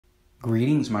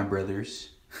Greetings, my brothers.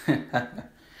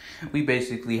 We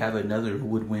basically have another who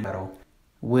would win battle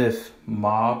with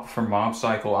Mob from Mob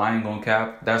Psycho. I ain't gonna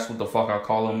cap. That's what the fuck I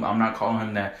call him. I'm not calling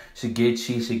him that.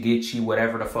 Shigechi,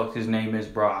 whatever the fuck his name is,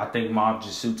 bro. I think Mob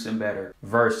just suits him better.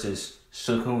 Versus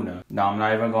Sukuna. Now, I'm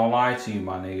not even gonna lie to you,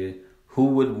 my nigga. Who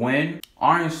would win?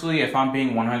 Honestly, if I'm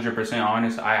being 100%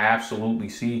 honest, I absolutely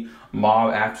see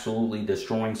Mob absolutely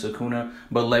destroying Sukuna.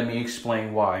 But let me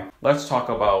explain why. Let's talk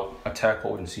about attack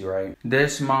potency, right?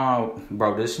 This Mob,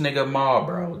 bro, this nigga Mob,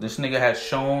 bro. This nigga has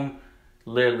shown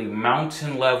literally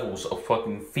mountain levels of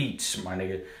fucking feats, my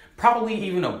nigga. Probably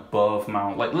even above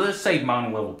mountain, like let's say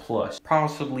mountain level plus.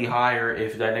 Possibly higher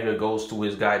if that nigga goes to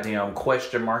his goddamn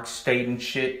question mark state and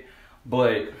shit.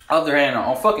 But other hand,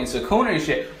 on fucking Sukuna and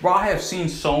shit, bro, I have seen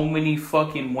so many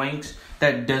fucking wanks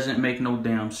that doesn't make no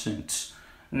damn sense.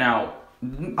 Now,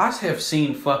 I have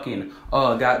seen fucking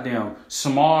goddamn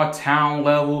small town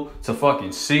level to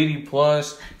fucking city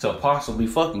plus to possibly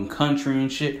fucking country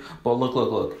and shit. But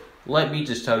look. Let me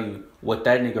just tell you what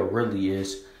that nigga really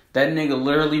is. That nigga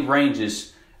literally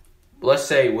ranges, let's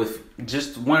say with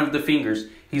just one of the fingers,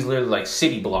 he's literally like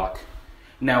city block.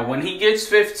 Now, when he gets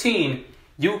 15,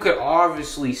 you could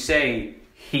obviously say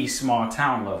he's small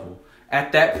town level.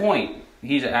 At that point,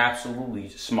 he's absolutely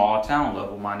small town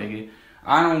level, my nigga.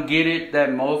 I don't get it that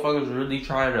motherfuckers really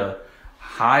try to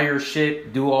hire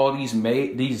shit, do all these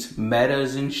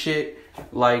metas and shit.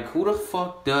 Like, who the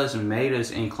fuck does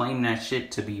metas and claim that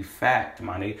shit to be fact,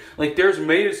 my nigga? Like, there's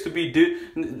metas to be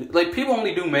like, people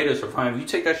only do metas for fun. If you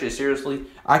take that shit seriously,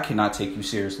 I cannot take you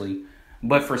seriously.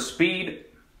 But for speed,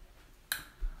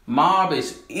 Mob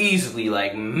is easily,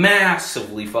 like,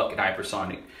 massively fucking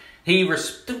hypersonic. Dude,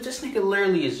 this nigga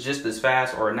literally is just as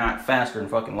fast, or not faster than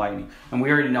fucking lightning. And we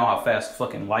already know how fast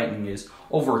fucking lightning is.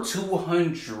 Over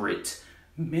 200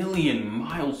 million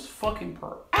miles fucking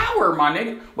per hour, my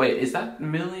nigga. Wait, is that a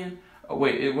million? Oh,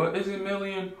 wait, what is it,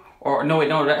 million? Or no, wait,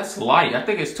 no, that's light. I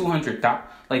think it's 200,000,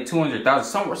 like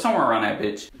 200,000, somewhere around that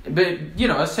bitch. But you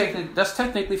know, that's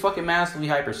technically fucking massively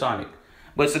hypersonic.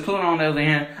 But Sukuna, on the other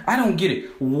hand, I don't get it.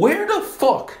 Where the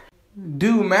fuck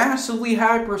do massively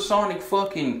hypersonic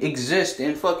fucking exist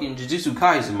in fucking Jujutsu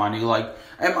Kaisen, my nigga? Like,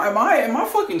 am I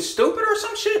fucking stupid or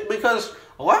some shit? Because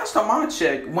last time I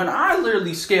checked, when I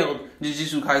literally scaled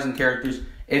Jujutsu Kaisen characters,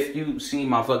 if you seen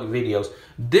my fucking videos,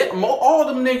 all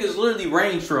them niggas literally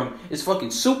range from is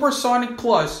fucking supersonic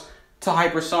plus to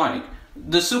hypersonic.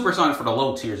 The supersonic for the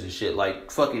low tiers and shit,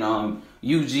 like fucking UG,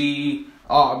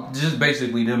 just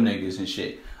basically them niggas and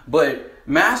shit. But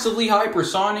massively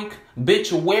hypersonic,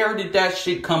 bitch, where did that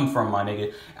shit come from, my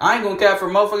nigga? I ain't gonna cap for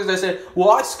motherfuckers that said,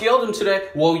 well, I scaled him today.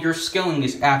 Well, your scaling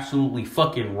is absolutely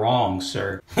fucking wrong,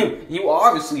 sir. You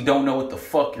obviously don't know what the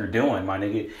fuck you're doing, my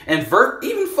nigga. And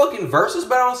even fucking versus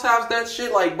battles has that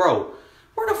shit. Like, bro,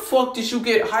 where the fuck did you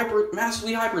get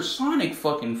massively hypersonic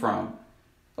fucking from?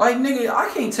 Like, nigga,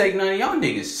 I can't take none of y'all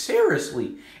niggas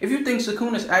seriously. If you think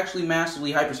Sukuna's actually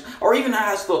massively hypersonic, or even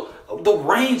has the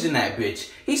range in that bitch,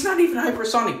 he's not even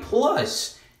hypersonic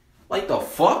plus. Like, the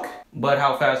fuck? But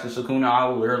how fast is Sukuna? I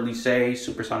will literally say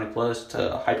supersonic plus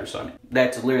to hypersonic.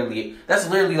 That's literally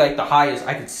like the highest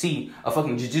I could see a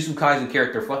fucking Jujutsu Kaisen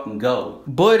character fucking go.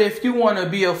 But if you want to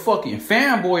be a fucking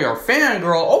fanboy or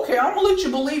fangirl, okay, I'm gonna let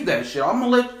you believe that shit. I'm gonna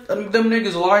let them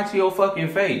niggas lie to your fucking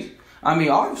face. I mean,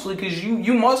 obviously, because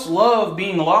you must love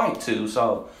being lied to,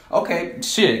 so, okay,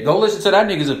 shit, go listen to that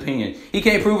nigga's opinion. He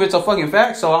can't prove it's a fucking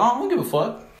fact, so I don't give a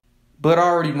fuck. But I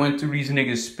already went through these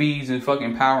niggas' speeds and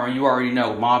fucking power, and you already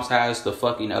know Mobs has the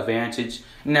fucking advantage.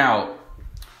 Now,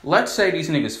 let's say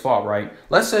these niggas fought, right?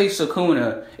 Let's say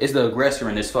Sukuna is the aggressor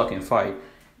in this fucking fight.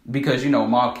 Because, you know,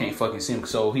 Mob can't fucking see him,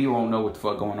 so he won't know what the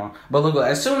fuck going on. But look,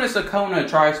 as soon as Sukuna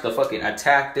tries to fucking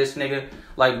attack this nigga,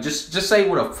 like, just say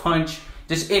with a punch,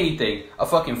 just anything, a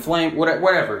fucking flame,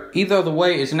 whatever. Either the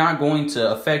way, it's not going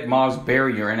to affect Mob's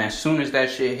barrier. And as soon as that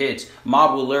shit hits,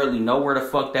 Mob will literally know where the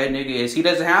fuck that nigga is. He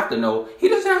doesn't have to know. He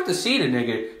doesn't have to see the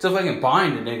nigga to fucking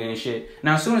bind the nigga and shit.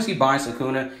 Now, as soon as he binds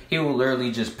Sukuna, he will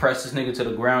literally just press this nigga to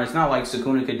the ground. It's not like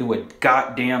Sukuna could do a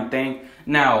goddamn thing.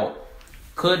 Now,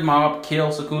 could Mob kill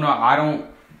Sukuna? I don't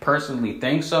personally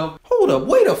think so. Hold up,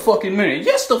 wait a fucking minute.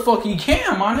 Yes, the fuck he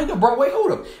can, my nigga. Bro, wait,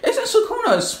 hold up. Isn't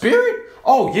Sukuna a spirit?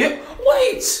 Oh, yeah.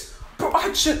 Wait. Bro,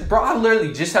 I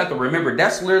literally just have to remember.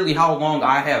 That's literally how long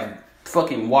I have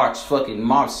fucking watched fucking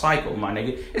Mob Psycho, my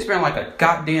nigga. It's been like a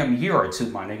goddamn year or two,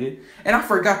 my nigga. And I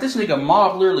forgot this nigga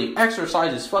Mob literally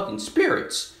exercises fucking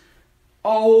spirits.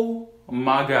 Oh,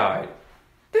 my God.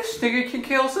 This nigga can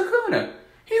kill Sukuna.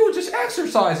 He would just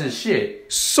exercise his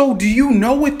shit. So do you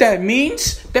know what that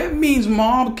means? That means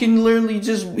Mob can literally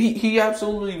just, he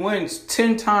absolutely wins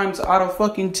 10 times out of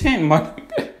fucking 10, my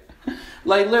nigga.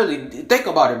 Like, literally, think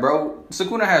about it, bro.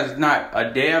 Sukuna has not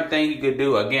a damn thing he could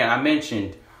do. Again, I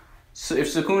mentioned, so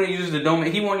if Sukuna uses the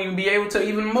domain, he won't even be able to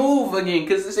even move again,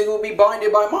 because this nigga will be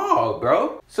binded by Mob,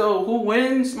 bro. So, who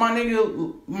wins? My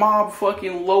nigga, Mob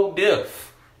fucking low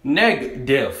diff. Neg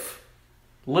diff.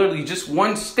 Literally, just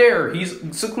one stare,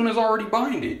 Sukuna's already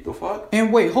binded. The fuck?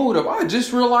 And wait, hold up. I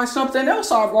just realized something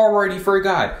else I've already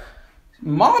forgot.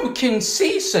 Mob can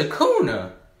see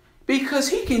Sukuna because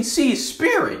he can see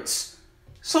spirits.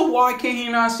 So why can he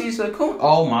not see Sukuna?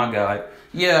 Oh my god.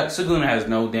 Yeah, Sukuna has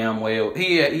no damn way.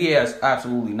 He has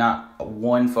absolutely not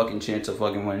one fucking chance of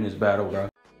fucking winning this battle, bro.